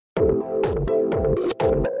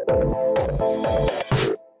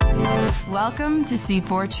Welcome to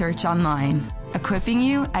C4 Church Online, equipping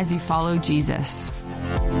you as you follow Jesus.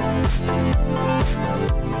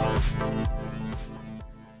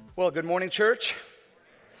 Well, good morning, church,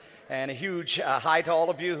 and a huge hi to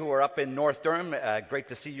all of you who are up in North Durham. Great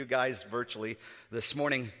to see you guys virtually this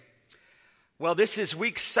morning. Well, this is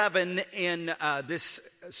week 7 in this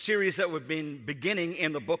series that we've been beginning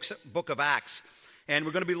in the book of Acts. And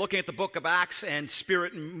we're going to be looking at the book of Acts and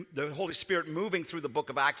the Holy Spirit moving through the book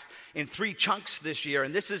of Acts in 3 chunks this year.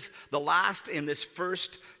 And this is the last in this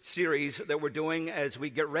first series that we're doing as we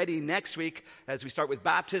get ready next week, as we start with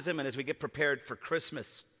baptism and as we get prepared for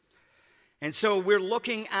Christmas. And so we're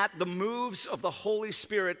looking at the moves of the Holy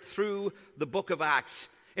Spirit through the book of Acts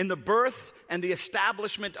in the birth and the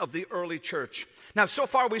establishment of the early church. Now, so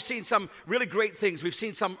far we've seen some really great things. We've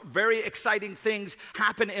seen some very exciting things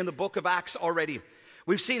happen in the book of Acts already.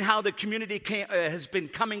 We've seen how the community has been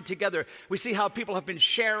coming together. We see how people have been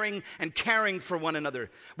sharing and caring for one another.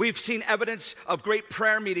 We've seen evidence of great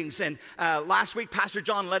prayer meetings. And last week, Pastor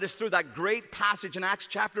John led us through that great passage in Acts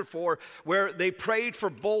chapter 4 where they prayed for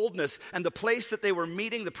boldness. And the place that they were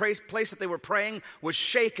meeting, the place that they were praying was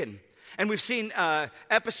shaken. And we've seen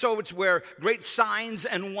episodes where great signs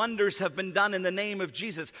and wonders have been done in the name of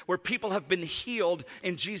Jesus, where people have been healed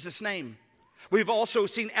in Jesus' name. We've also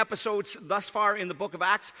seen episodes thus far in the book of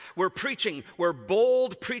Acts where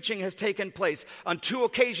bold preaching has taken place. On 2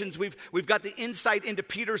 occasions, we've got the insight into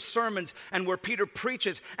Peter's sermons and where Peter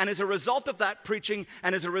preaches. And as a result of that preaching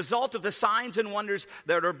and as a result of the signs and wonders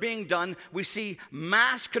that are being done, we see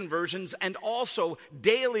mass conversions and also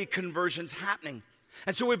daily conversions happening.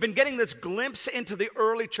 And so we've been getting this glimpse into the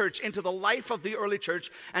early church, into the life of the early church,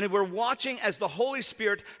 and we're watching as the Holy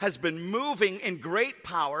Spirit has been moving in great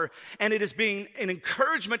power, and it is being an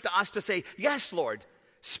encouragement to us to say, yes, Lord,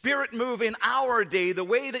 Spirit, move in our day the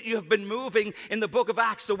way that you have been moving in the book of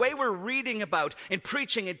Acts, the way we're reading about in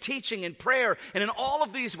preaching and teaching and prayer, and in all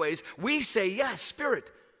of these ways, we say, yes, Spirit,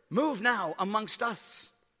 move now amongst us.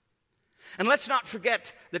 And let's not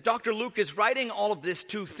forget that Dr. Luke is writing all of this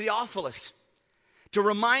to Theophilus, to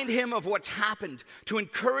remind him of what's happened, to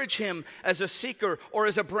encourage him as a seeker or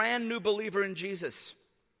as a brand new believer in Jesus.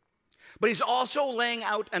 But he's also laying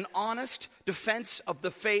out an honest defense of the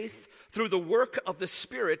faith through the work of the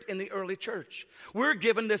Spirit in the early church. We're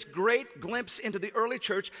given this great glimpse into the early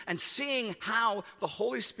church and seeing how the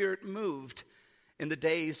Holy Spirit moved in the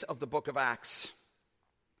days of the book of Acts.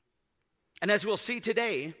 And as we'll see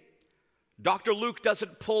today, Dr. Luke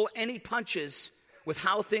doesn't pull any punches with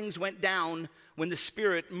how things went down when the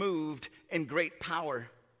Spirit moved in great power.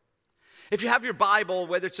 If you have your Bible,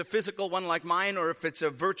 whether it's a physical one like mine or if it's a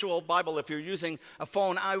virtual Bible, if you're using a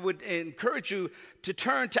phone, I would encourage you to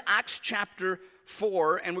turn to Acts chapter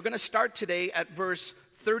 4, and we're going to start today at verse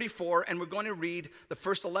 34, and we're going to read the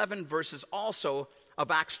first 11 verses also of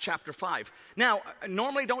Acts chapter 5. Now, I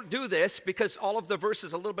normally don't do this because all of the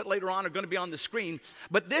verses a little bit later on are going to be on the screen,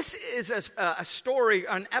 but this is a story,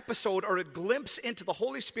 an episode, or a glimpse into the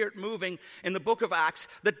Holy Spirit moving in the book of Acts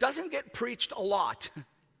that doesn't get preached a lot.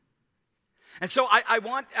 And so I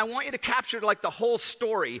want you to capture like the whole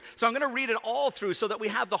story. So I'm going to read it all through so that we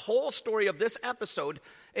have the whole story of this episode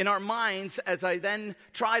in our minds as I then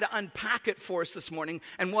try to unpack it for us this morning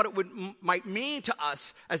and what it might mean to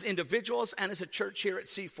us as individuals and as a church here at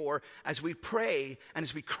C4 as we pray and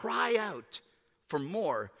as we cry out for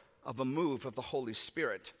more of a move of the Holy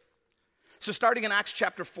Spirit. So starting in Acts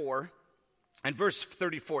chapter 4 and verse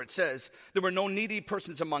 34, it says, "There were no needy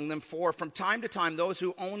persons among them, for from time to time those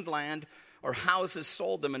who owned land or houses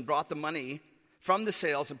sold them and brought the money from the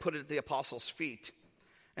sales and put it at the apostles' feet.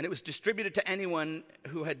 And it was distributed to anyone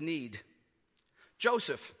who had need.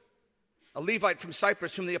 Joseph, a Levite from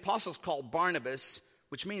Cyprus, whom the apostles called Barnabas,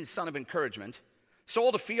 which means son of encouragement,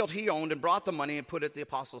 sold a field he owned and brought the money and put it at the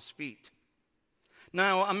apostles' feet.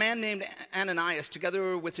 Now, a man named Ananias,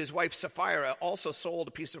 together with his wife Sapphira, also sold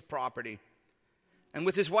a piece of property. And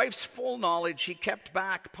with his wife's full knowledge, he kept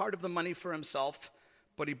back part of the money for himself,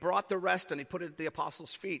 but he brought the rest and he put it at the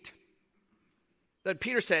apostles' feet. Then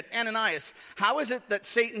Peter said, Ananias, how is it that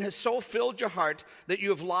Satan has so filled your heart that you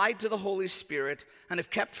have lied to the Holy Spirit and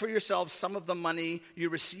have kept for yourselves some of the money you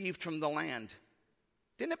received from the land?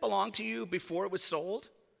 Didn't it belong to you before it was sold?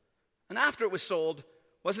 And after it was sold,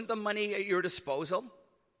 wasn't the money at your disposal?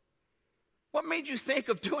 What made you think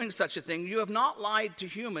of doing such a thing? You have not lied to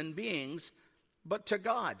human beings, but to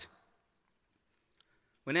God.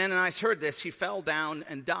 When Ananias heard this, he fell down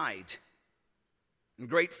and died. And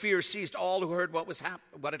great fear seized all who heard what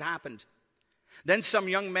had happened. Then some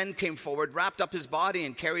young men came forward, wrapped up his body,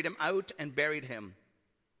 and carried him out and buried him.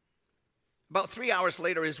 About 3 hours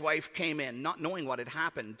later, his wife came in, not knowing what had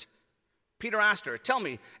happened. Peter asked her, "Tell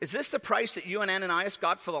me, is this the price that you and Ananias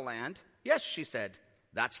got for the land?" "Yes," she said,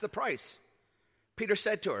 "that's the price." Peter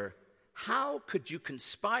said to her, "How could you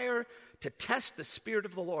conspire to test the Spirit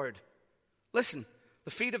of the Lord? Listen,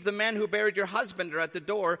 the feet of the men who buried your husband are at the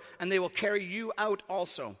door, and they will carry you out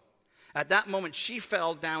also." At that moment, she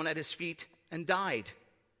fell down at his feet and died.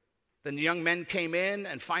 Then the young men came in,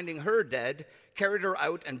 and finding her dead, carried her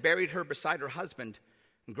out and buried her beside her husband.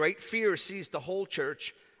 And great fear seized the whole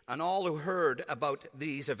church and all who heard about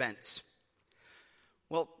these events.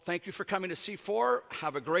 Well, thank you for coming to C4.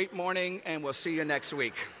 Have a great morning, and we'll see you next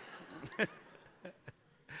week.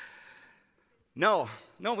 No,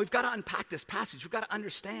 we've got to unpack this passage. We've got to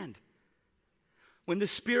understand. When the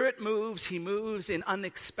Spirit moves, he moves in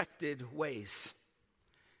unexpected ways.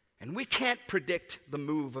 And we can't predict the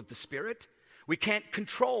move of the Spirit. We can't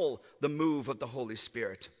control the move of the Holy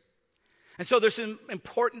Spirit. And so there's some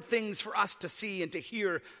important things for us to see and to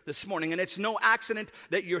hear this morning. And it's no accident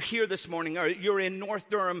that you're here this morning, or you're in North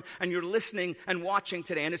Durham and you're listening and watching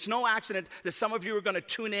today. And it's no accident that some of you are going to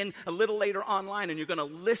tune in a little later online and you're going to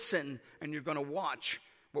listen and you're going to watch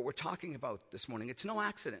what we're talking about this morning. It's no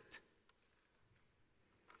accident.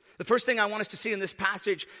 The first thing I want us to see in this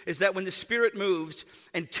passage is that when the Spirit moves,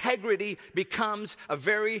 integrity becomes a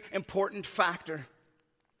very important factor.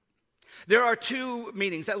 There are two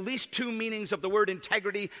meanings, at least two meanings of the word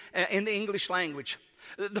integrity in the English language.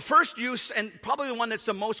 The first use, and probably the one that's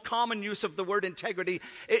the most common use of the word integrity,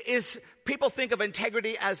 is people think of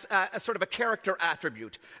integrity as a sort of a character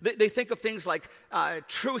attribute. They think of things like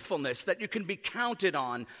truthfulness, that you can be counted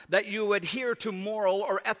on, that you adhere to moral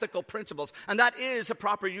or ethical principles. And that is a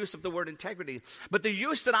proper use of the word integrity. But the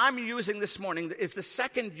use that I'm using this morning is the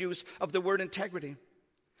second use of the word integrity.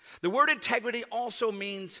 The word integrity also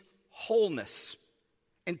means wholeness,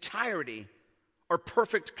 entirety, or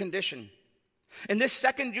perfect condition. In this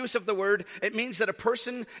second use of the word, it means that a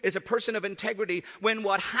person is a person of integrity when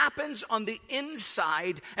what happens on the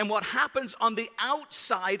inside and what happens on the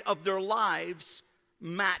outside of their lives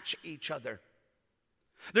match each other.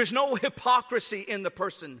 There's no hypocrisy in the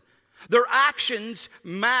person. Their actions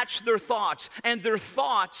match their thoughts, and their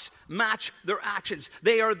thoughts match their actions.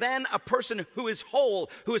 They are then a person who is whole,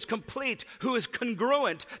 who is complete, who is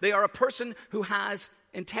congruent. They are a person who has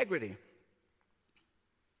integrity.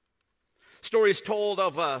 Story is told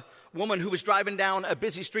of a woman who was driving down a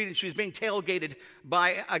busy street and she was being tailgated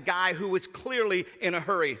by a guy who was clearly in a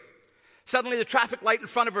hurry. Suddenly the traffic light in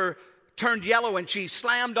front of her turned yellow and she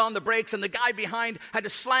slammed on the brakes, and the guy behind had to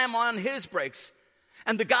slam on his brakes.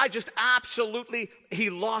 And the guy just absolutely, he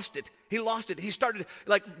lost it. He started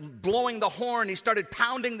like blowing the horn. He started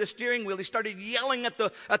pounding the steering wheel. He started yelling at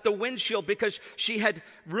the windshield because she had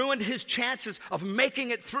ruined his chances of making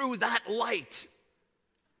it through that light.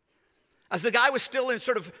 As the guy was still in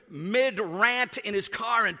sort of mid-rant in his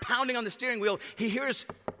car and pounding on the steering wheel, he hears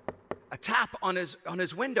a tap on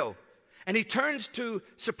his window. And he turns to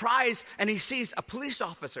surprise, and he sees a police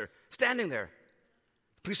officer standing there.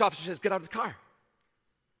 The police officer says, "Get out of the car."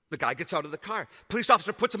 The guy gets out of the car. Police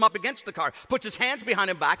officer puts him up against the car, puts his hands behind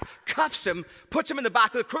his back, cuffs him, puts him in the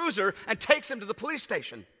back of the cruiser, and takes him to the police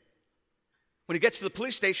station. When he gets to the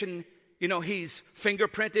police station, he's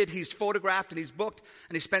fingerprinted, he's photographed, and he's booked,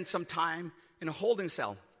 and he spent some time in a holding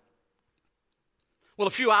cell. Well,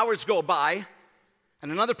 a few hours go by,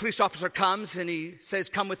 and another police officer comes, and he says,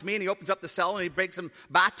 "Come with me," and he opens up the cell, and he brings him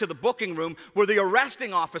back to the booking room where the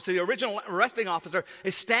original arresting officer,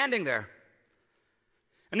 is standing there.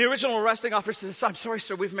 And the original arresting officer says, "I'm sorry,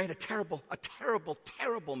 sir, we've made a terrible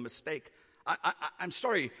mistake. I'm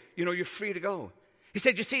sorry, you're free to go." He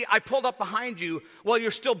said, "You see, I pulled up behind you while you're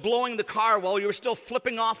still blowing the car, while you were still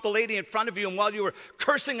flipping off the lady in front of you, and while you were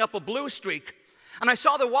cursing up a blue streak. And I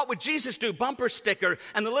saw the 'What Would Jesus Do' bumper sticker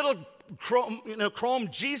and the little chrome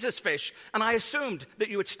Jesus fish, and I assumed that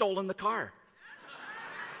you had stolen the car."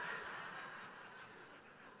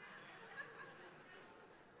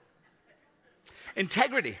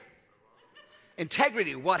 Integrity,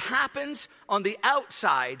 what happens on the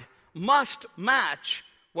outside must match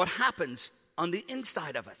what happens on the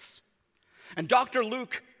inside of us. And Dr.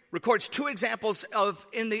 Luke records two examples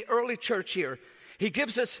in the early church here. He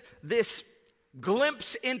gives us this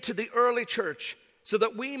glimpse into the early church so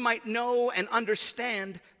that we might know and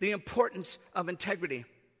understand the importance of integrity.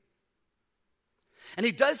 And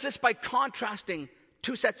he does this by contrasting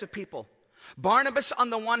two sets of people. Barnabas on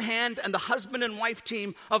the one hand, and the husband and wife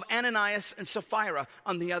team of Ananias and Sapphira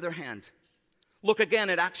on the other hand. Look again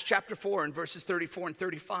at Acts chapter 4 and verses 34 and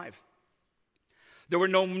 35. There were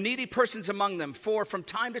no needy persons among them, for from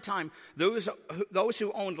time to time, those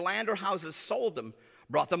who owned land or houses sold them,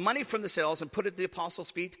 brought the money from the sales and put it at the apostles'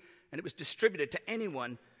 feet, and it was distributed to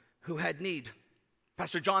anyone who had need.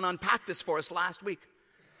 Pastor John unpacked this for us last week,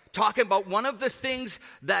 talking about one of the things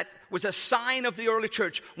that was a sign of the early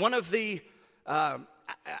church, one of the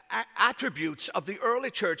attributes of the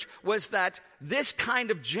early church was that this kind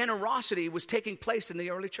of generosity was taking place in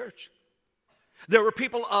the early church. There were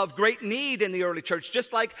people of great need in the early church,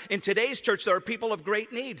 just like in today's church there are people of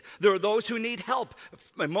great need. There are those who need help,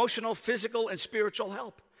 emotional, physical, and spiritual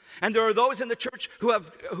help. And there are those in the church who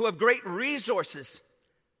have great resources.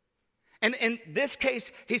 And in this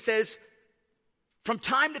case, he says, from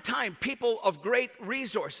time to time, people of great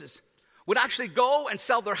resources would actually go and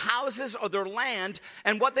sell their houses or their land,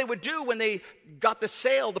 and what they would do when they got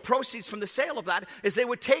the proceeds from the sale of that, is they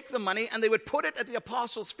would take the money and they would put it at the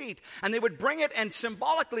apostles' feet, and they would bring it, and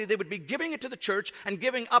symbolically they would be giving it to the church and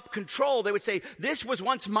giving up control. They would say, this was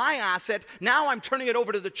once my asset, now I'm turning it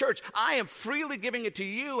over to the church. I am freely giving it to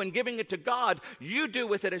you and giving it to God. You do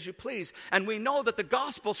with it as you please. And we know that the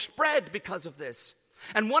gospel spread because of this.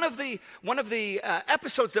 And one of the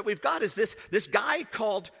episodes that we've got is this guy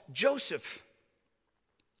called Joseph.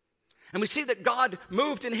 And we see that God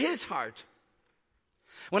moved in his heart.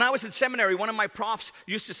 When I was in seminary, one of my profs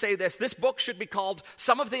used to say this book should be called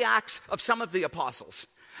Some of the Acts of Some of the Apostles,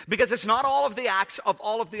 because it's not all of the acts of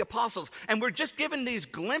all of the apostles. And we're just given these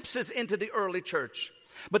glimpses into the early church.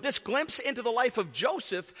 But this glimpse into the life of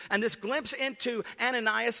Joseph and this glimpse into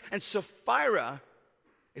Ananias and Sapphira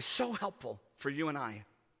is so helpful for you and I.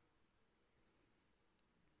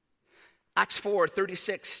 Acts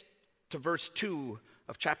 4:36 to verse 2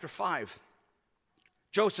 of chapter 5.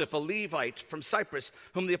 Joseph, a Levite from Cyprus,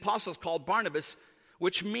 whom the apostles called Barnabas,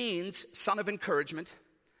 which means son of encouragement.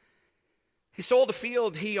 He sold a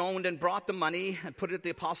field he owned and brought the money and put it at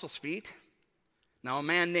the apostles' feet. Now a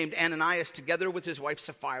man named Ananias, together with his wife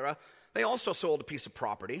Sapphira, they also sold a piece of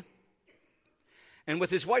property. And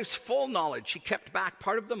with his wife's full knowledge, he kept back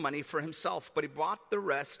part of the money for himself, but he bought the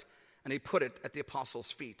rest and he put it at the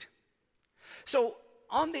apostles' feet. So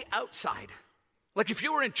on the outside, like if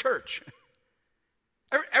you were in church,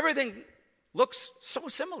 everything looks so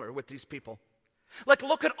similar with these people. Like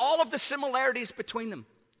look at all of the similarities between them.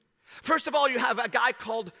 First of all, you have a guy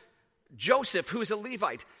called Joseph, who's a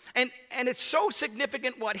Levite. And it's so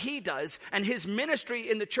significant what he does, and his ministry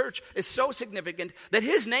in the church is so significant that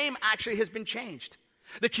his name actually has been changed.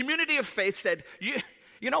 The community of faith said,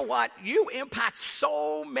 you know what? You impact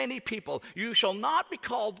so many people. You shall not be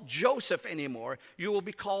called Joseph anymore. You will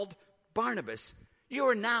be called Barnabas. You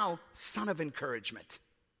are now son of encouragement.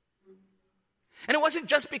 And it wasn't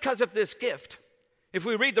just because of this gift. If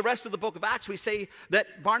we read the rest of the book of Acts, we say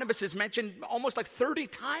that Barnabas is mentioned almost like 30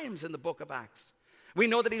 times in the book of Acts. We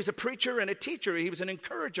know that he was a preacher and a teacher. He was an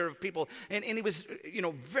encourager of people. And he was,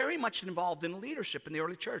 very much involved in leadership in the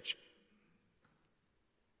early church.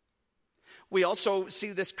 We also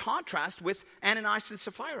see this contrast with Ananias and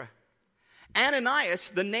Sapphira. Ananias,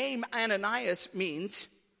 the name Ananias means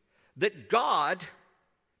that God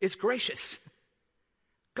is gracious.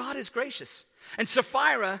 God is gracious. And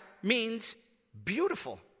Sapphira means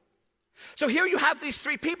beautiful. So here you have these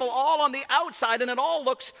three people all on the outside, and it all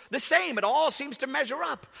looks the same. It all seems to measure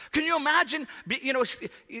up. Can you imagine,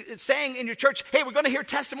 saying in your church, hey, we're going to hear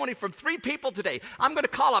testimony from three people today. I'm going to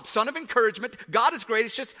call up son of encouragement, God is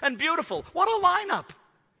gracious, and beautiful. What a lineup.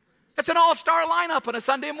 It's an all-star lineup on a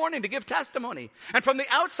Sunday morning to give testimony. And from the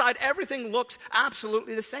outside, everything looks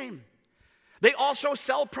absolutely the same. They also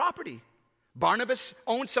sell property. Barnabas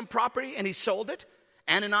owned some property, and he sold it.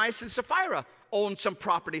 Ananias and Sapphira owned some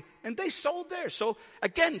property, and they sold theirs. So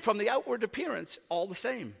again, from the outward appearance, all the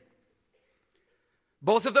same.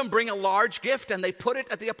 Both of them bring a large gift, and they put it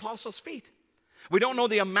at the apostles' feet. We don't know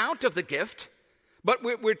the amount of the gift, but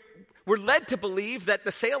we're led to believe that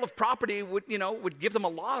the sale of property would give them a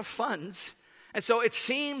lot of funds. And so it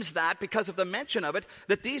seems that because of the mention of it,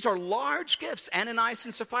 that these are large gifts. Ananias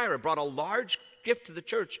and Sapphira brought a large gift to the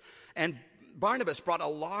church, and Barnabas brought a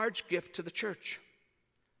large gift to the church.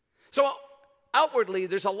 So outwardly,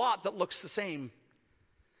 there's a lot that looks the same.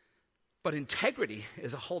 But integrity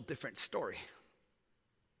is a whole different story.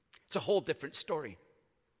 It's a whole different story.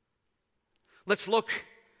 Let's look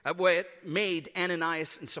at what made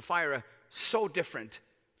Ananias and Sapphira so different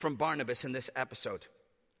from Barnabas in this episode.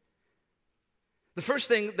 The first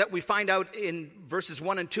thing that we find out in verses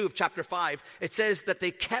 1 and 2 of chapter 5, it says that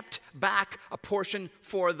they kept back a portion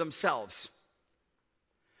for themselves.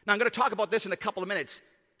 Now, I'm going to talk about this in a couple of minutes.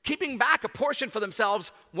 Keeping back a portion for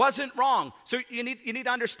themselves wasn't wrong. So you need to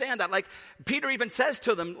understand that. Like Peter even says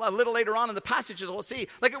to them a little later on in the passages, we'll see,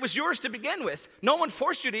 like it was yours to begin with. No one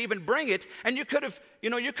forced you to even bring it, and you could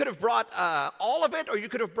have brought all of it, or you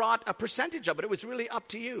could have brought a percentage of it. It was really up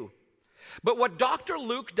to you. But what Dr.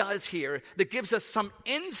 Luke does here that gives us some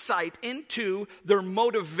insight into their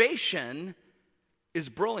motivation is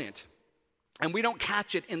brilliant. And we don't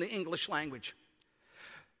catch it in the English language.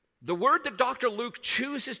 The word that Dr. Luke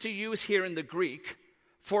chooses to use here in the Greek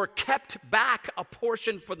for kept back a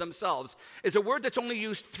portion for themselves is a word that's only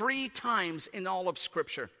used 3 times in all of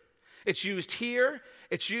Scripture. It's used here,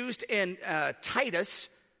 it's used in Titus,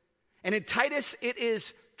 and in Titus it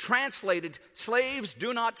is translated, slaves,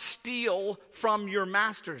 do not steal from your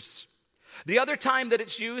masters. The other time that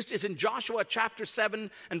it's used is in Joshua chapter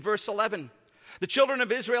 7 and verse 11. The children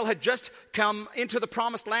of Israel had just come into the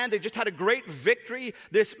promised land. They just had a great victory,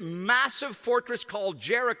 this massive fortress called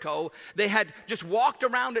Jericho. They had just walked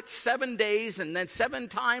around it 7 days and then 7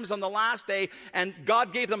 times on the last day, and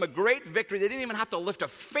God gave them a great victory. They didn't even have to lift a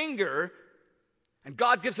finger, and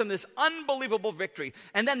God gives them this unbelievable victory.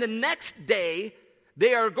 And then the next day,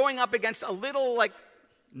 they are going up against a little like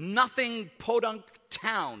nothing podunk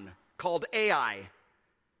town called Ai,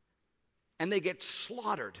 and they get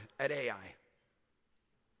slaughtered at Ai.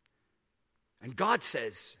 And God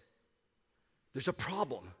says, there's a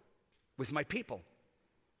problem with my people.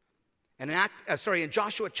 And in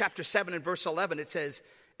Joshua chapter 7 and verse 11, it says,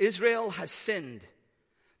 Israel has sinned.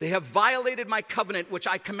 They have violated my covenant, which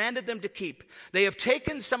I commanded them to keep. They have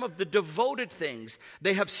taken some of the devoted things.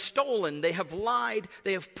 They have stolen. They have lied.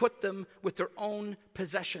 They have put them with their own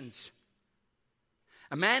possessions.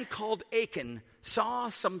 A man called Achan saw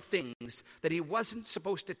some things that he wasn't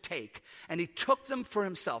supposed to take, and he took them for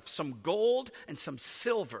himself, some gold and some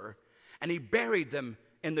silver, and he buried them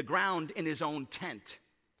in the ground in his own tent.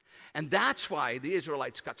 And that's why the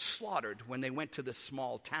Israelites got slaughtered when they went to this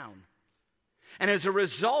small town. And as a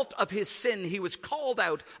result of his sin, he was called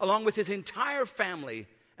out along with his entire family,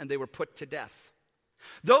 and they were put to death.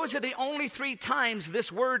 Those are the only 3 times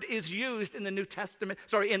this word is used in the New Testament,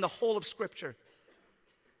 in the whole of Scripture.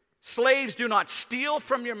 Slaves, do not steal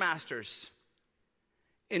from your masters.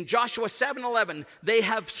 In Joshua 7:11, they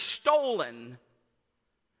have stolen.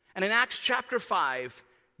 And in Acts chapter 5,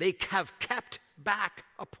 they have kept back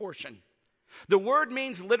a portion. The word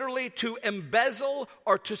means literally to embezzle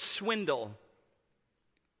or to swindle.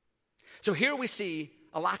 So here we see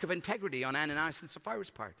a lack of integrity on Ananias and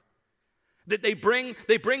Sapphira's part. That they bring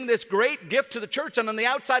this great gift to the church, and on the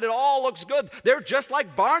outside it all looks good. They're just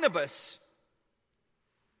like Barnabas.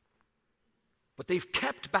 But they've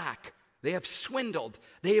kept back. They have swindled.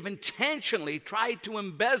 They have intentionally tried to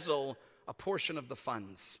embezzle a portion of the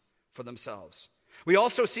funds for themselves. We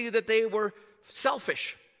also see that they were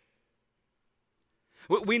selfish.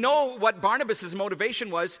 We know what Barnabas' motivation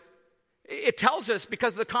was. It tells us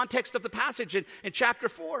because of the context of the passage in chapter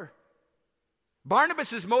 4.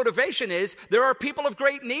 Barnabas' motivation is, there are people of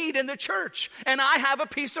great need in the church, and I have a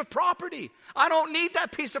piece of property. I don't need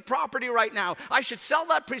that piece of property right now. I should sell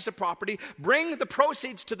that piece of property, bring the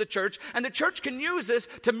proceeds to the church, and the church can use this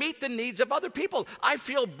to meet the needs of other people. I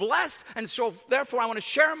feel blessed, and so therefore I want to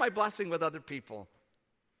share my blessing with other people.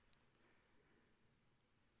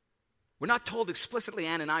 We're not told explicitly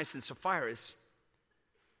Ananias and Sapphira,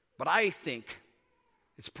 but I think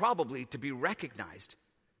it's probably to be recognized,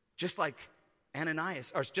 just like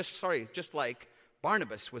just like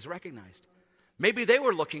Barnabas was recognized. Maybe they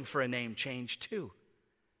were looking for a name change too.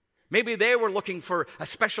 Maybe they were looking for a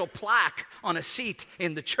special plaque on a seat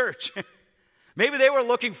in the church. Maybe they were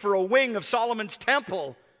looking for a wing of Solomon's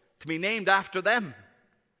temple to be named after them.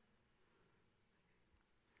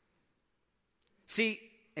 See,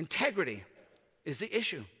 integrity is the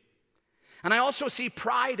issue. And I also see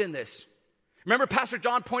pride in this. Remember Pastor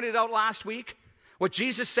John pointed out last week what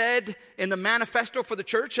Jesus said in the manifesto for the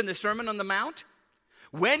church in the Sermon on the Mount?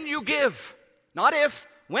 When you give, not if,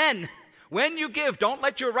 when you give, don't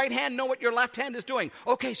let your right hand know what your left hand is doing.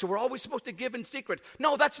 Okay, so we're always supposed to give in secret.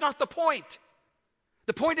 No, that's not the point.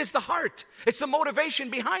 The point is the heart. It's the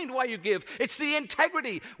motivation behind why you give. It's the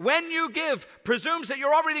integrity. When you give, presumes that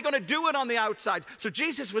you're already going to do it on the outside. So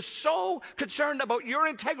Jesus was so concerned about your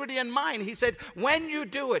integrity and mine. He said, when you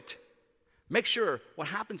do it, make sure what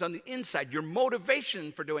happens on the inside, your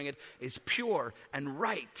motivation for doing it, is pure and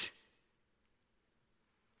right.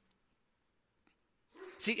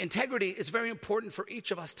 See, integrity is very important for each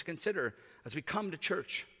of us to consider as we come to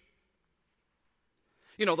church.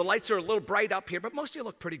 You know, the lights are a little bright up here, but most of you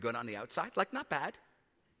look pretty good on the outside. Like, not bad.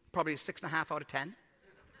 Probably a 6.5 out of 10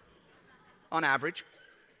 on average.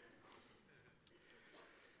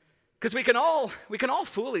 Because we can all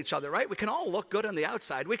fool each other, right? We can all look good on the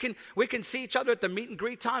outside. We can see each other at the meet and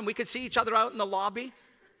greet time. We can see each other out in the lobby.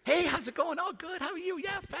 Hey, how's it going? Oh, good. How are you?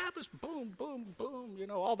 Yeah, fabulous. Boom, boom, boom.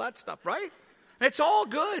 All that stuff, right? And it's all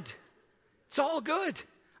good. It's all good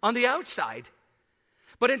on the outside.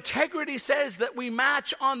 But integrity says that we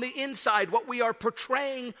match on the inside what we are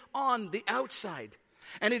portraying on the outside.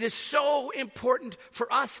 And it is so important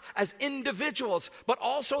for us as individuals, but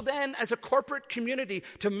also then as a corporate community,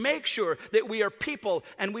 to make sure that we are people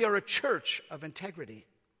and we are a church of integrity.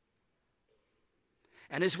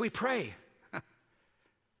 And as we pray,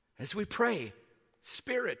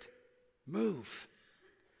 Spirit, move.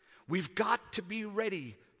 We've got to be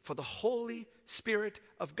ready for the Holy Spirit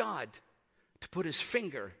of God to put his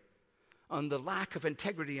finger on the lack of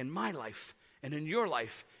integrity in my life and in your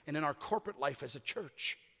life and in our corporate life as a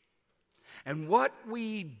church. And what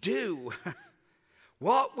we do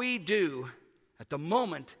at the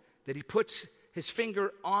moment that he puts his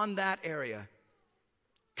finger on that area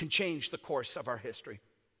can change the course of our history.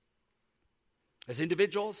 As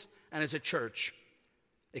individuals and as a church,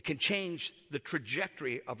 it can change the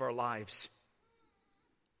trajectory of our lives.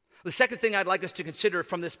 The second thing I'd like us to consider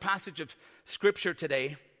from this passage of Scripture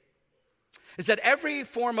today is that every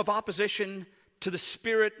form of opposition to the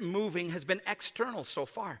Spirit moving has been external so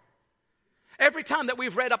far. Every time that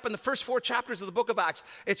we've read up in the first 4 chapters of the book of Acts,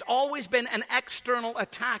 it's always been an external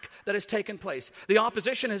attack that has taken place. The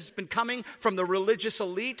opposition has been coming from the religious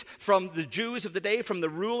elite, from the Jews of the day, from the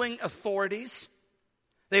ruling authorities.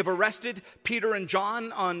 They've arrested Peter and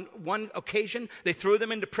John on one occasion. They threw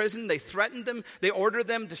them into prison. They threatened them. They ordered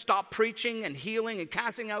them to stop preaching and healing and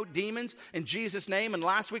casting out demons in Jesus' name. And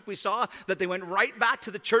last week we saw that they went right back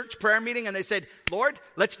to the church prayer meeting and they said, Lord,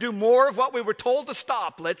 let's do more of what we were told to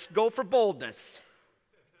stop. Let's go for boldness.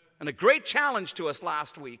 And a great challenge to us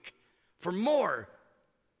last week for more.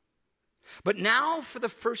 But now, for the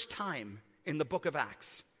first time in the book of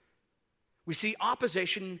Acts, we see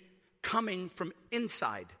opposition coming from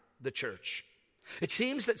inside the church. It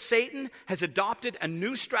seems that Satan has adopted a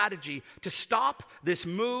new strategy to stop this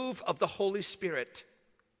move of the Holy Spirit.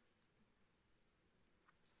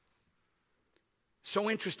 So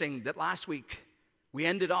interesting that last week we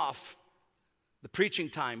ended off the preaching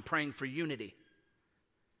time praying for unity.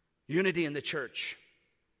 Unity in the church.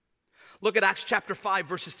 Look at Acts chapter 5,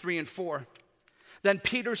 verses 3 and 4. Then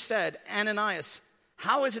Peter said, Ananias,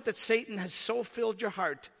 how is it that Satan has so filled your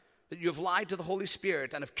heart that you have lied to the Holy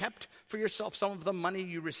Spirit and have kept for yourself some of the money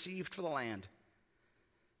you received for the land?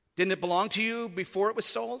 Didn't it belong to you before it was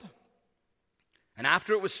sold? And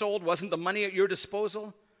after it was sold, wasn't the money at your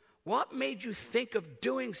disposal? What made you think of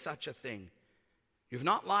doing such a thing? You've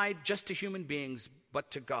not lied just to human beings,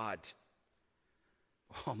 but to God.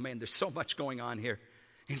 Oh man, there's so much going on here.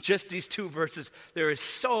 In just these 2 verses, there is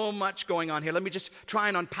so much going on here. Let me just try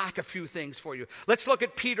and unpack a few things for you. Let's look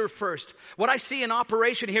at Peter first. What I see in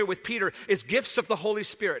operation here with Peter is gifts of the Holy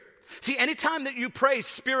Spirit. See, anytime that you pray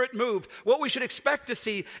Spirit move, what we should expect to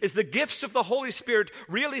see is the gifts of the Holy Spirit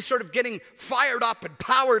really sort of getting fired up and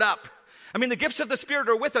powered up. I mean, the gifts of the Spirit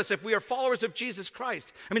are with us if we are followers of Jesus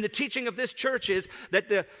Christ. I mean, the teaching of this church is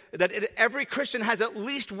that every Christian has at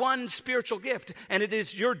least one spiritual gift, and it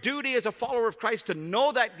is your duty as a follower of Christ to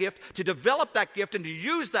know that gift, to develop that gift, and to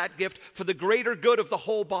use that gift for the greater good of the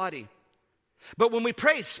whole body. But when we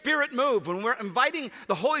pray Spirit move, when we're inviting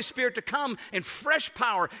the Holy Spirit to come in fresh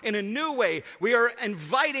power, in a new way, we are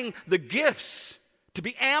inviting the gifts to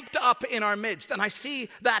be amped up in our midst. And I see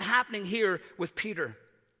that happening here with Peter.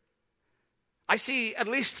 I see at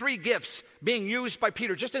least 3 gifts being used by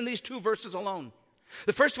Peter just in these 2 verses alone.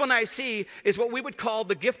 The first one I see is what we would call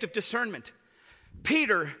the gift of discernment.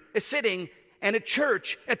 Peter is sitting in a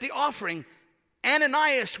church at the offering.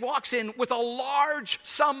 Ananias walks in with a large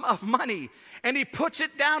sum of money and he puts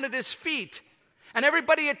it down at his feet. And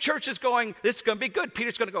everybody at church is going, this is going to be good.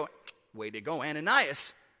 Peter's going to go, way to go,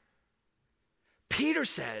 Ananias. Peter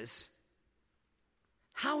says,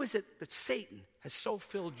 how is it that Satan has so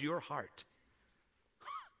filled your heart?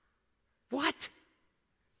 What?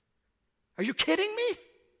 Are you kidding me?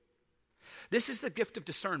 This is the gift of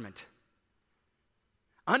discernment.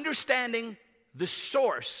 Understanding the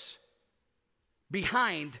source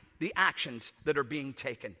behind the actions that are being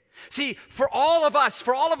taken. See, for all of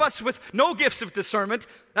us with no gifts of discernment,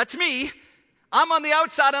 that's me, I'm on the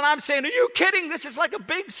outside and I'm saying, are you kidding? This is like a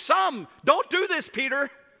big sum. Don't do this, Peter.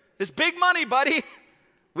 It's big money, buddy.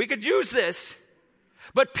 We could use this.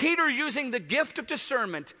 But Peter, using the gift of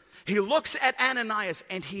discernment, he looks at Ananias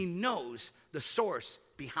and he knows the source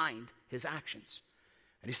behind his actions.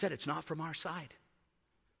 And he said, it's not from our side.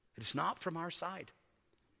 It is not from our side.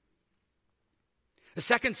 The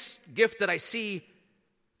second gift that I see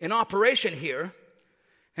in operation here,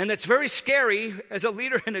 and that's very scary as a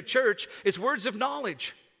leader in a church, is words of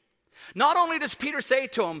knowledge. Not only does Peter say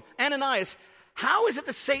to him, Ananias, how is it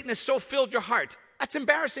that Satan has so filled your heart? That's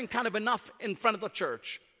embarrassing kind of enough in front of the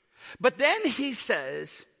church. But then he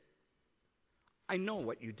says, I know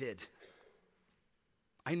what you did.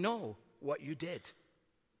 I know what you did.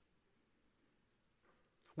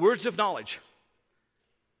 Words of knowledge.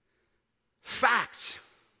 Facts.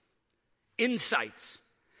 Insights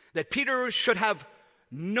that Peter should have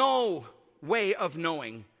no way of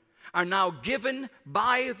knowing are now given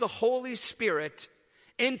by the Holy Spirit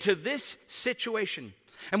into this situation.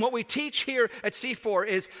 And what we teach here at C4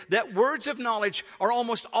 is that words of knowledge are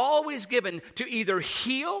almost always given to either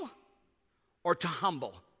heal or to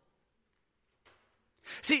humble.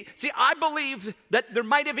 See, I believe that there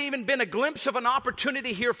might have even been a glimpse of an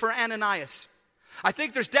opportunity here for Ananias. I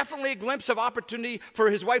think there's definitely a glimpse of opportunity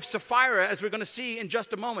for his wife Sapphira, as we're going to see in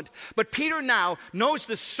just a moment. But Peter now knows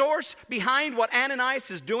the source behind what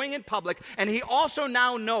Ananias is doing in public, and he also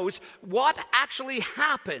now knows what actually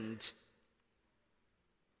happened.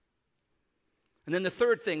 And then the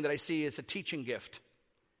third thing that I see is a teaching gift.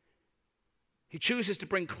 He chooses to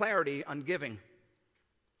bring clarity on giving.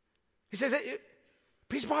 He says, a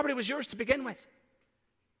piece of property was yours to begin with.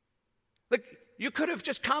 Look, you could have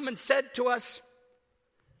just come and said to us,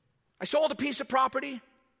 I sold a piece of property.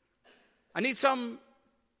 I need some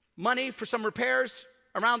money for some repairs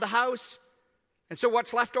around the house. And so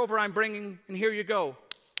what's left over I'm bringing, and here you go.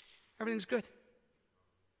 Everything's good.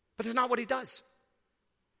 But that's not what he does.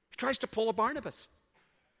 He tries to pull a Barnabas.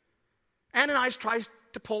 Ananias tries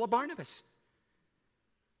to pull a Barnabas.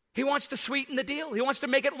 He wants to sweeten the deal. He wants to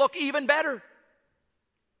make it look even better.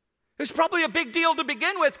 It was probably a big deal to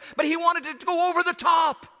begin with, but he wanted it to go over the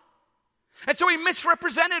top. And so he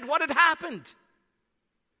misrepresented what had happened.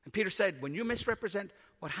 And Peter said, when you misrepresent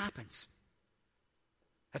what happens,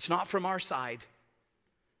 that's not from our side.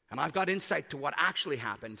 And I've got insight to what actually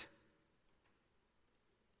happened.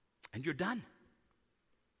 And you're done.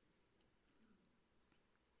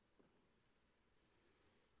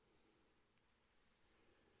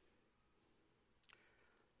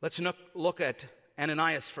 Let's look at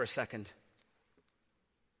Ananias for a second.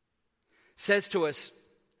 It says to us,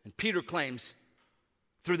 and Peter claims,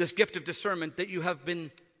 through this gift of discernment, that you have been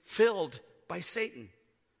filled by Satan.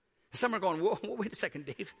 Some are going, whoa, wait a second,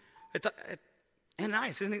 Dave.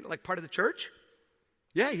 Ananias, isn't he like part of the church?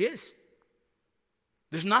 Yeah, he is.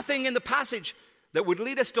 There's nothing in the passage that would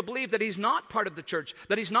lead us to believe that he's not part of the church,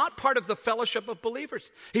 that he's not part of the fellowship of believers.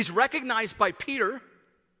 He's recognized by Peter.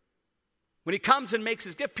 When he comes and makes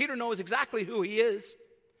his gift, Peter knows exactly who he is.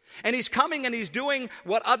 And he's coming and he's doing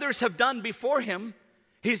what others have done before him.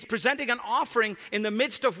 He's presenting an offering in the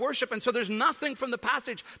midst of worship. And so there's nothing from the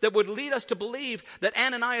passage that would lead us to believe that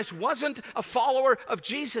Ananias wasn't a follower of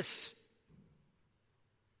Jesus.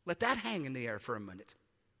 Let that hang in the air for a minute.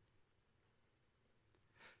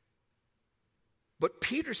 But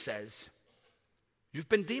Peter says, you've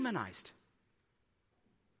been demonized.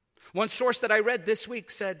 One source that I read this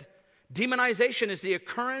week said, demonization is the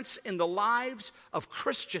occurrence in the lives of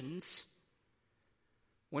Christians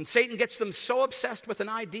when Satan gets them so obsessed with an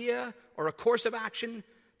idea or a course of action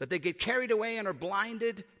that they get carried away and are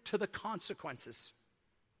blinded to the consequences.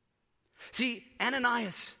 See,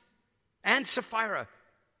 Ananias and Sapphira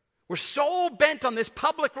were so bent on this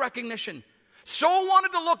public recognition, so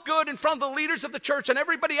wanted to look good in front of the leaders of the church and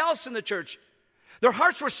everybody else in the church. Their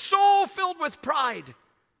hearts were so filled with pride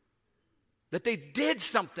that they did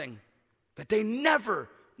something that they never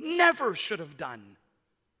should have done.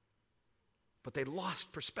 But they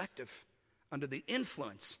lost perspective under the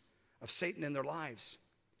influence of Satan in their lives.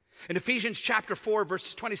 In Ephesians chapter 4,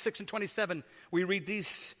 verses 26 and 27, we read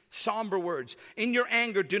these somber words. In your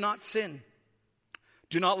anger, do not sin.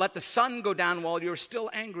 Do not let the sun go down while you're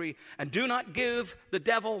still angry, and do not give the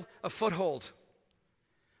devil a foothold.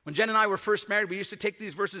 When Jen and I were first married, we used to take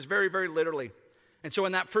these verses very, very literally. And so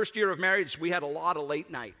in that first year of marriage, we had a lot of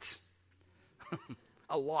late nights.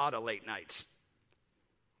 A lot of late nights.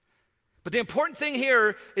 But the important thing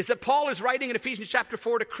here is that Paul is writing in Ephesians chapter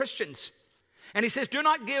 4 to Christians. And he says, do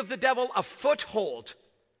not give the devil a foothold.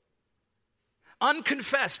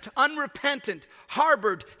 Unconfessed, unrepentant,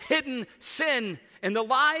 harbored, hidden sin in the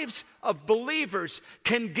lives of believers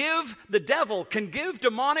can give the devil, can give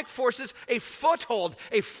demonic forces a foothold,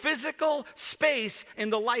 a physical space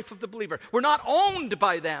in the life of the believer. We're not owned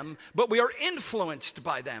by them, but we are influenced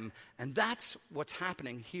by them. And that's what's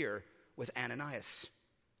happening here with Ananias.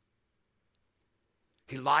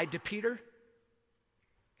 He lied to Peter.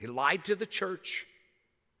 He lied to the church.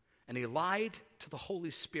 and he lied to the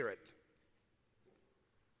Holy Spirit.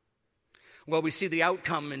 Well, we see the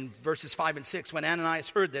outcome in verses 5 and 6. When Ananias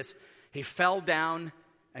heard this, he fell down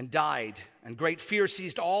and died, and great fear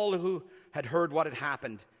seized all who had heard what had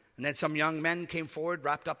happened. And then some young men came forward,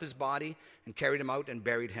 wrapped up his body, and carried him out and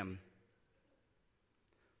buried him.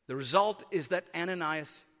 The result is that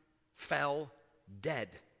Ananias fell dead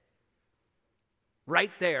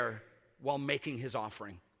right there while making his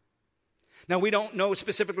offering. Now, we don't know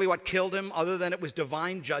specifically what killed him other than it was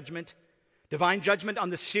divine judgment. Divine judgment on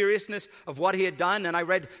the seriousness of what he had done. And I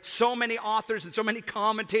read so many authors and so many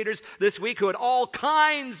commentators this week who had all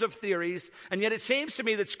kinds of theories. And yet it seems to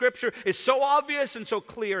me that Scripture is so obvious and so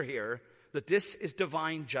clear here that this is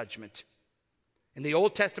divine judgment. In the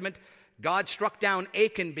Old Testament, God struck down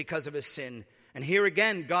Achan because of his sin. And here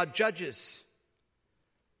again, God judges.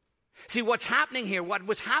 See, what's happening here, what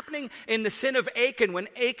was happening in the sin of Achan when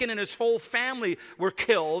Achan and his whole family were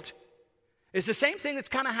killed, is the same thing that's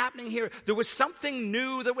kind of happening here. There was something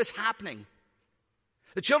new that was happening.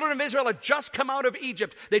 The children of Israel had just come out of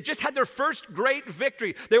Egypt. They just had their first great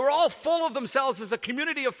victory. They were all full of themselves as a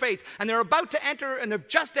community of faith. And they're about to enter, and they've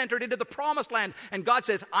just entered into the promised land. And God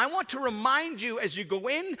says, I want to remind you as you go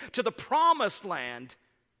into the promised land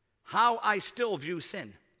how I still view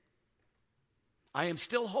sin. I am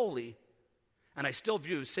still holy, and I still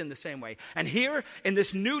view sin the same way. And here in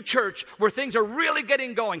this new church where things are really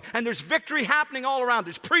getting going and there's victory happening all around,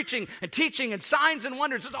 there's preaching and teaching and signs and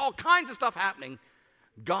wonders, there's all kinds of stuff happening.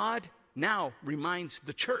 God now reminds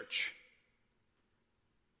the church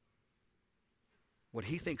what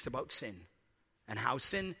he thinks about sin and how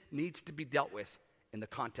sin needs to be dealt with in the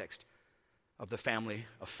context of the family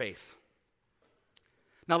of faith.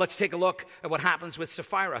 Now let's take a look at what happens with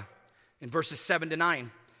Sapphira in verses 7 to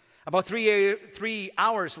 9. About 3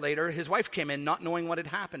 hours later, his wife came in, not knowing what had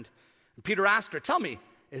happened. And Peter asked her, tell me,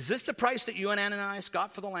 is this the price that you and Ananias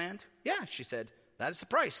got for the land? Yeah, she said, that is the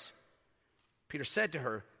price. Peter said to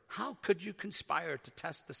her, how could you conspire to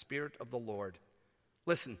test the Spirit of the Lord?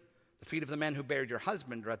 Listen, the feet of the men who buried your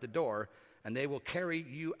husband are at the door, and they will carry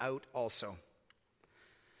you out also.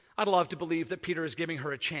 I'd love to believe that Peter is giving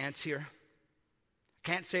her a chance here.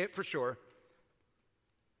 Can't say it for sure.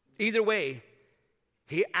 Either way,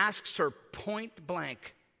 he asks her point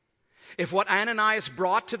blank, if what Ananias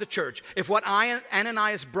brought to the church, if what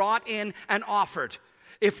Ananias brought in and offered,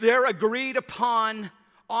 if their agreed upon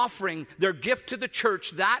offering, their gift to the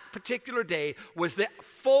church that particular day was the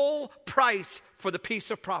full price for the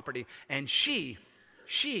piece of property, and she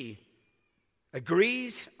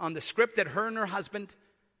agrees on the script that her and her husband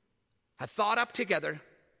had thought up together,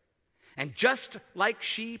 and just like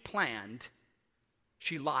she planned,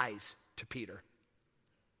 she lies to Peter.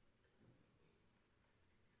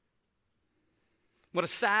 What a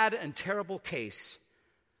sad and terrible case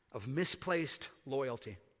of misplaced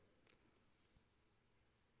loyalty.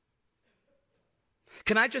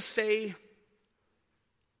 Can I just say,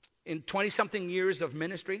 in 20-something years of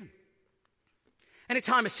ministry,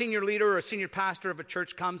 anytime a senior leader or a senior pastor of a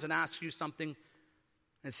church comes and asks you something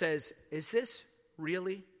and says, is this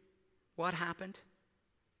really what happened?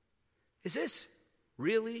 Is this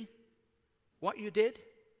really what you did?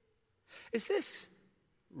 Is this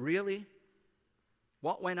really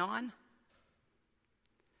what went on?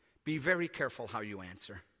 Be very careful how you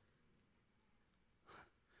answer.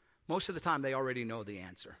 Most of the time, they already know the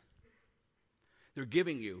answer. They're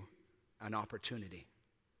giving you an opportunity.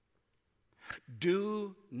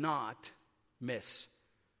 Do not miss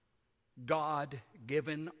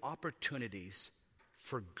God-given opportunities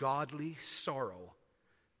for godly sorrow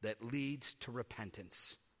that leads to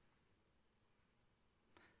repentance.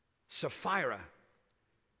 Sapphira,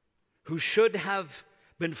 who should have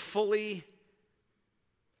been fully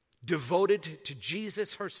devoted to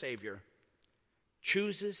Jesus, her Savior,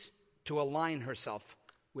 chooses to align herself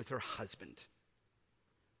with her husband.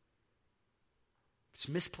 It's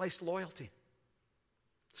misplaced loyalty.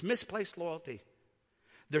 It's misplaced loyalty.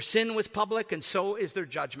 Their sin was public, and so is their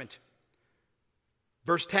judgment.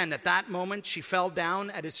 Verse 10, at that moment she fell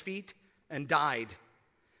down at his feet and died.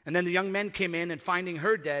 And then the young men came in, and finding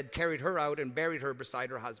her dead, carried her out and buried her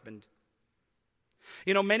beside her husband.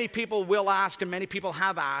 You know, many people will ask, and many people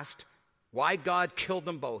have asked, why God killed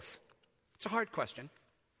them both. It's a hard question.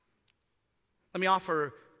 Let me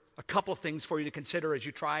offer a couple of things for you to consider as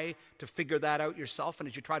you try to figure that out yourself and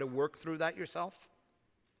as you try to work through that yourself.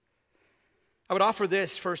 I would offer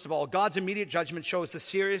this, first of all. God's immediate judgment shows the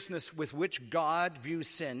seriousness with which God views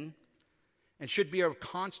sin and should be a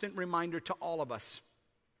constant reminder to all of us.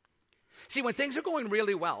 See, when things are going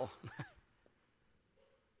really well,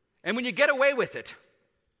 and when you get away with it,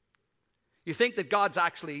 you think that God's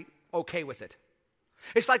actually okay with it.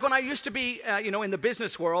 It's like when I used to be, in the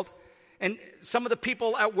business world, and some of the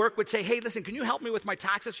people at work would say, hey, listen, can you help me with my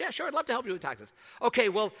taxes? Yeah, sure, I'd love to help you with taxes. Okay,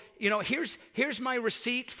 well, here's my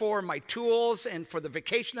receipt for my tools and for the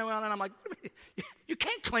vacation I went on. And I'm like, you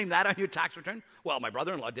can't claim that on your tax return. Well, my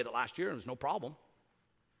brother-in-law did it last year and it was no problem.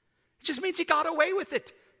 It just means he got away with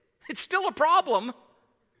it. It's still a problem. It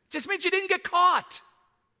just means you didn't get caught.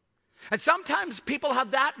 And sometimes people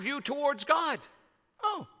have that view towards God.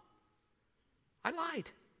 Oh, I lied.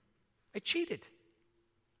 I cheated.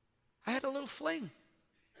 I had a little fling.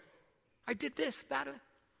 I did this, that.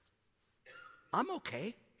 I'm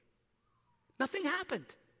okay. Nothing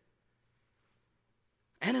happened.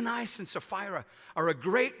 Ananias and Sapphira are a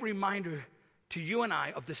great reminder to you and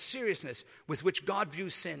I of the seriousness with which God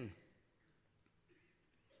views sin.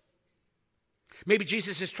 Maybe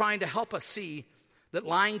Jesus is trying to help us see that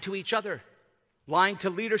lying to each other, lying to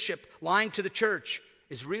leadership, lying to the church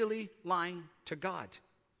is really lying to God.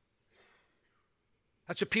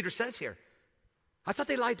 That's what Peter says here. I thought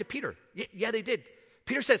they lied to Peter. Yeah, they did.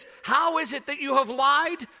 Peter says, how is it that you have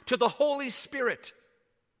lied to the Holy Spirit?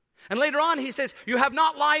 And later on he says, you have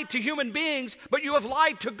not lied to human beings, but you have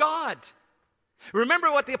lied to God.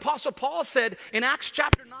 Remember what the Apostle Paul said in Acts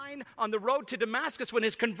chapter 9 on the road to Damascus when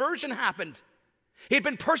his conversion happened. He had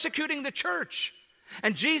been persecuting the church.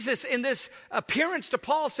 And Jesus, in this appearance to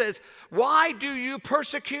Paul, says, why do you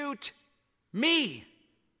persecute me?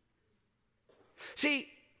 See,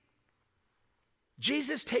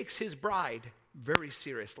 Jesus takes his bride very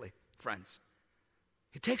seriously, friends.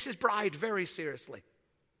 He takes his bride very seriously.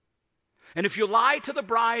 And if you lie to the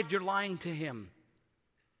bride, you're lying to him.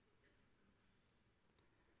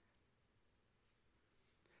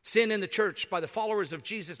 Sin in the church by the followers of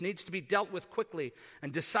Jesus needs to be dealt with quickly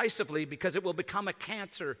and decisively because it will become a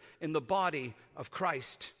cancer in the body of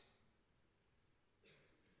Christ.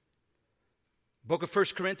 Book of 1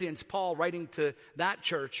 Corinthians, Paul writing to that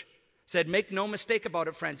church said, make no mistake about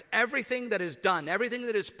it, friends. Everything that is done, everything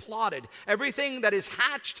that is plotted, everything that is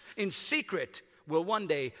hatched in secret will one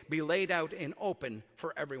day be laid out in open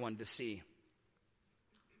for everyone to see.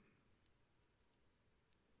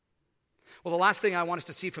 Well, the last thing I want us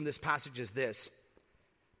to see from this passage is this.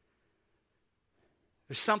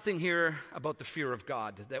 There's something here about the fear of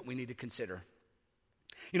God that we need to consider.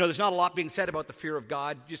 There's not a lot being said about the fear of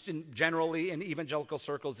God, just generally in evangelical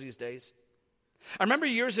circles these days. I remember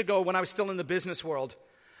years ago when I was still in the business world,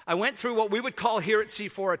 I went through what we would call here at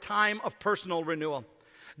C4 a time of personal renewal.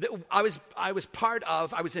 I was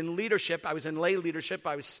in leadership, I was in lay leadership,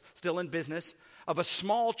 I was still in business, of a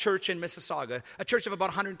small church in Mississauga, a church of about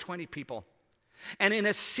 120 people. And in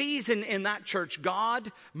a season in that church,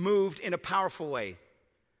 God moved in a powerful way.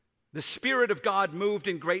 The Spirit of God moved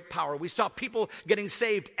in great power. We saw people getting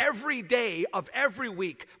saved every day of every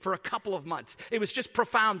week for a couple of months. It was just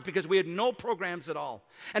profound because we had no programs at all.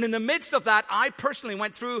 And in the midst of that, I personally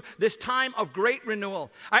went through this time of great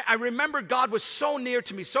renewal. I remember God was so near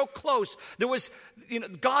to me, so close. There was,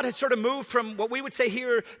 God had sort of moved from what we would say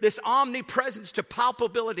here, this omnipresence to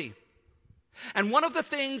palpability. And one of the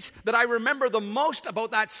things that I remember the most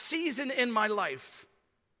about that season in my life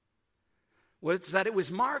was that it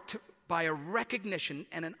was marked by a recognition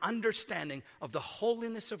and an understanding of the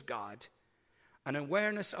holiness of God, an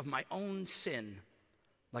awareness of my own sin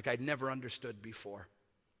like I'd never understood before.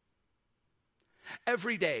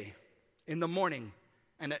 Every day, in the morning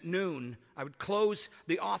and at noon, I would close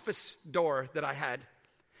the office door that I had,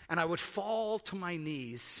 and I would fall to my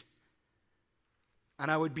knees,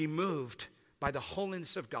 and I would be moved by the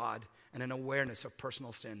holiness of God and an awareness of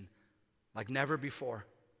personal sin like never before.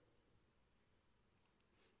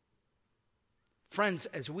 Friends,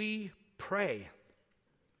 as we pray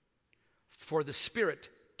for the Spirit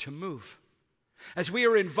to move, as we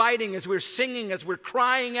are inviting, as we're singing, as we're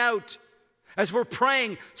crying out, as we're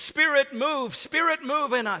praying, Spirit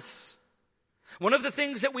move in us. One of the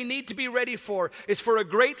things that we need to be ready for is for a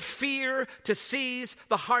great fear to seize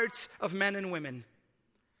the hearts of men and women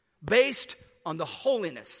based on the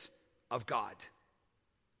holiness of God.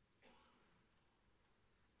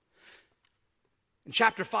 In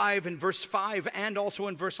chapter 5, in verse 5, and also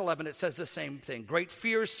in verse 11, it says the same thing. Great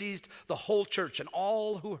fear seized the whole church and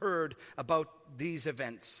all who heard about these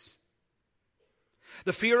events.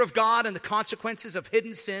 The fear of God and the consequences of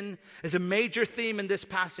hidden sin is a major theme in this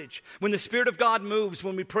passage. When the Spirit of God moves,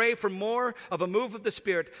 when we pray for more of a move of the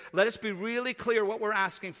Spirit, let us be really clear what we're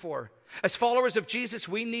asking for. As followers of Jesus,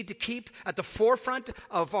 we need to keep at the forefront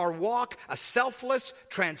of our walk a selfless,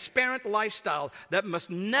 transparent lifestyle that must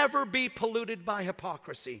never be polluted by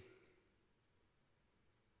hypocrisy.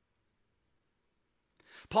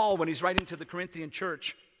 Paul, when he's writing to the Corinthian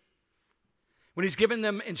church, when he's given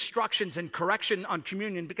them instructions and correction on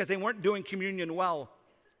communion because they weren't doing communion well.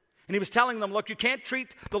 And he was telling them, look, you can't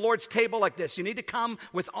treat the Lord's table like this. You need to come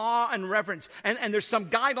with awe and reverence. And there's some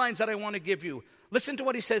guidelines that I want to give you. Listen to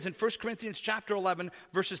what he says in 1 Corinthians chapter 11,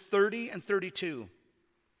 verses 30 and 32.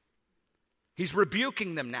 He's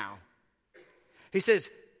rebuking them now. He says,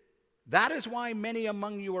 that is why many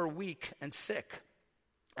among you are weak and sick,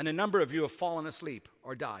 and a number of you have fallen asleep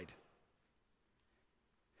or died.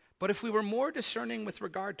 But if we were more discerning with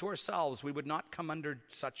regard to ourselves, we would not come under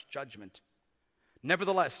such judgment.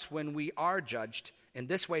 Nevertheless, when we are judged in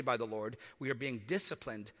this way by the Lord, we are being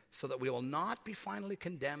disciplined so that we will not be finally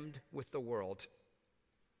condemned with the world.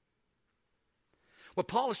 What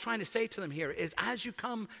Paul is trying to say to them here is, as you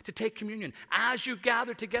come to take communion, as you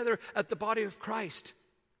gather together at the body of Christ,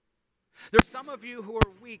 there's some of you who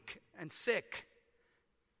are weak and sick.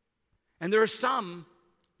 And there are some,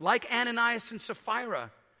 like Ananias and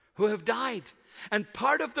Sapphira, who have died. And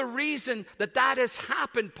part of the reason that has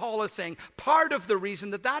happened, Paul is saying, part of the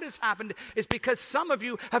reason that has happened is because some of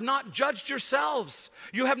you have not judged yourselves.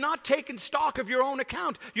 You have not taken stock of your own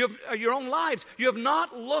account, your own lives. You have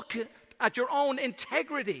not looked at your own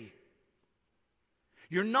integrity.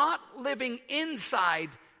 You're not living inside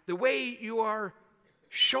the way you are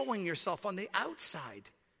showing yourself on the outside.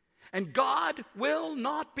 And God will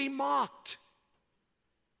not be mocked.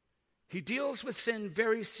 He deals with sin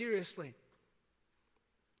very seriously.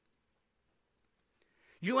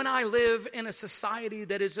 You and I live in a society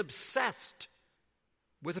that is obsessed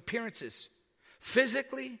with appearances,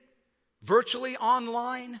 physically, virtually,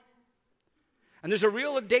 online. And there's a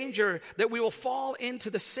real danger that we will fall into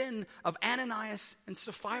the sin of Ananias and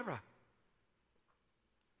Sapphira.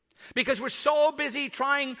 Because we're so busy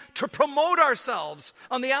trying to promote ourselves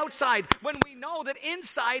on the outside when we know that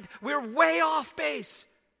inside we're way off base.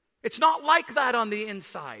 It's not like that on the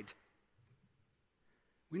inside.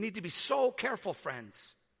 We need to be so careful,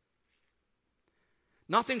 friends.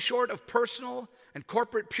 Nothing short of personal and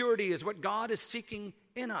corporate purity is what God is seeking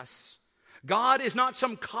in us. God is not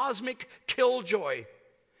some cosmic killjoy.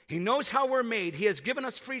 He knows how we're made. He has given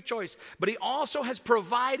us free choice, but He also has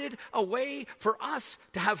provided a way for us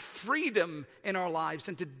to have freedom in our lives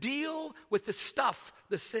and to deal with the stuff,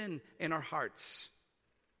 the sin in our hearts.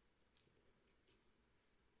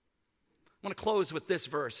 I want to close with this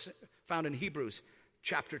verse found in Hebrews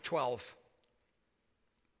chapter 12.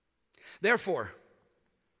 Therefore,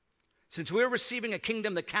 since we're receiving a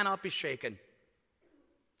kingdom that cannot be shaken,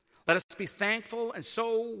 let us be thankful and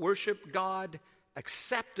so worship God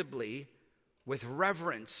acceptably with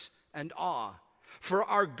reverence and awe. For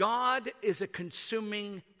our God is a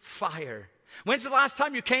consuming fire. When's the last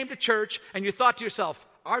time you came to church and you thought to yourself,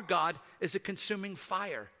 our God is a consuming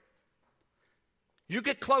fire? You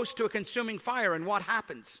get close to a consuming fire and what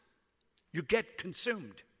happens? You get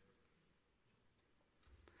consumed.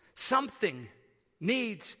 Something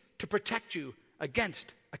needs to protect you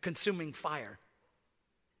against a consuming fire.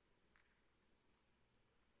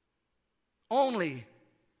 Only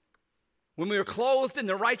when we are clothed in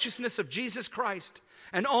the righteousness of Jesus Christ,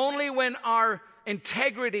 and only when our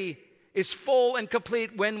integrity is full and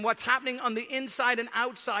complete, when what's happening on the inside and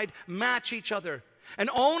outside match each other, and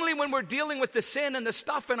only when we're dealing with the sin and the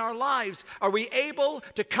stuff in our lives are we able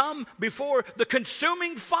to come before the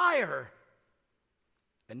consuming fire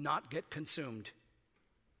and not get consumed.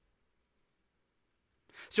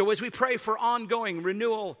 So as we pray for ongoing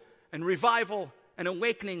renewal and revival and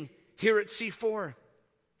awakening here at C4,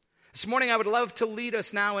 this morning I would love to lead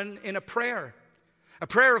us now in a prayer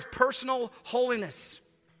of personal holiness,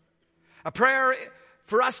 a prayer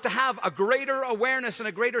for us to have a greater awareness and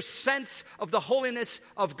a greater sense of the holiness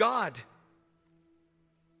of God,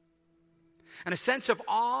 and a sense of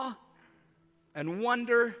awe and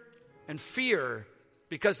wonder and fear,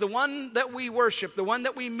 because the one that we worship, the one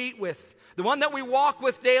that we meet with, the one that we walk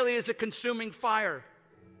with daily is a consuming fire.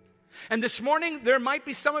 And this morning, there might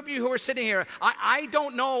be some of you who are sitting here. I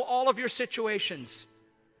don't know all of your situations,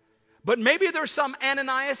 but maybe there's some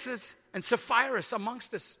Ananias and Sapphira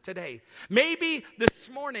amongst us today. Maybe this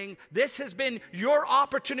morning, this has been your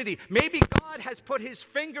opportunity. Maybe God has put His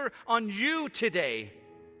finger on you today.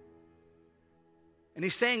 And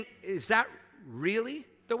He's saying, is that really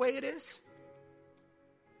the way it is?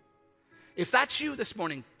 If that's you this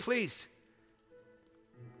morning, please.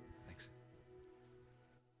 Thanks.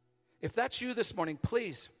 If that's you this morning,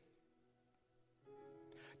 please.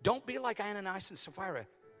 Don't be like Ananias and Sapphira.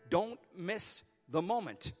 Don't miss the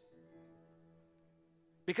moment.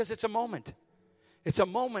 Because it's a moment. It's a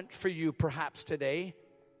moment for you perhaps today.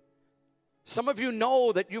 Some of you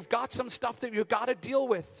know that you've got some stuff that you've got to deal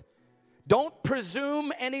with. Don't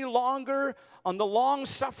presume any longer on the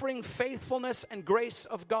long-suffering faithfulness and grace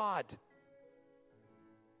of God.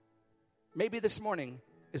 Maybe this morning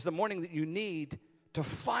is the morning that you need to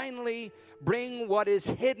finally bring what is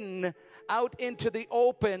hidden out into the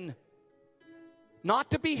open,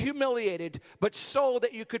 not to be humiliated, but so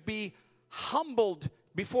that you could be humbled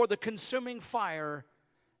before the consuming fire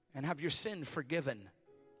and have your sin forgiven.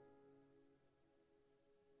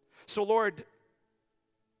 So, Lord,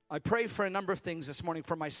 I pray for a number of things this morning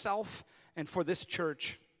for myself and for this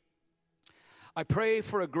church. I pray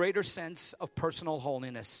for a greater sense of personal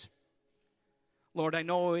holiness. Lord, I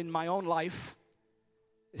know in my own life,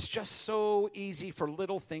 it's just so easy for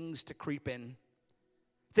little things to creep in.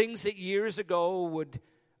 Things that years ago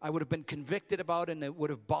I would have been convicted about and that would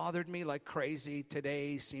have bothered me like crazy,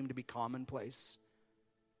 today seem to be commonplace.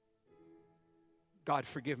 God,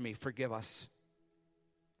 forgive me, forgive us.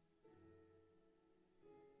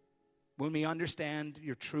 When we understand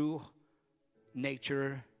your true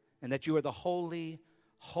nature and that you are the holy,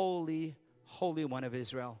 holy, holy one of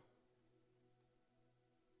Israel,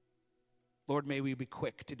 Lord, may we be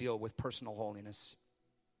quick to deal with personal holiness.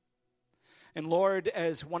 And Lord,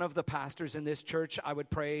 as one of the pastors in this church, I would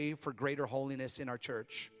pray for greater holiness in our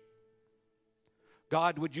church.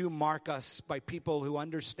 God, would you mark us by people who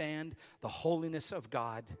understand the holiness of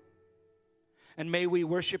God? And may we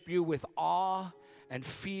worship you with awe and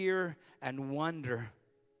fear and wonder.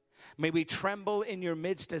 May we tremble in your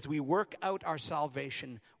midst as we work out our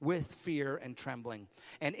salvation with fear and trembling.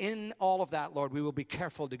 And in all of that, Lord, we will be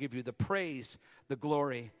careful to give you the praise, the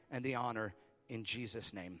glory, and the honor in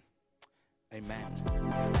Jesus' name. Amen.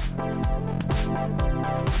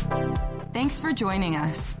 Thanks for joining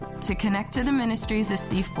us. To connect to the ministries of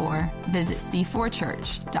C4, visit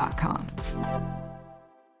c4church.com.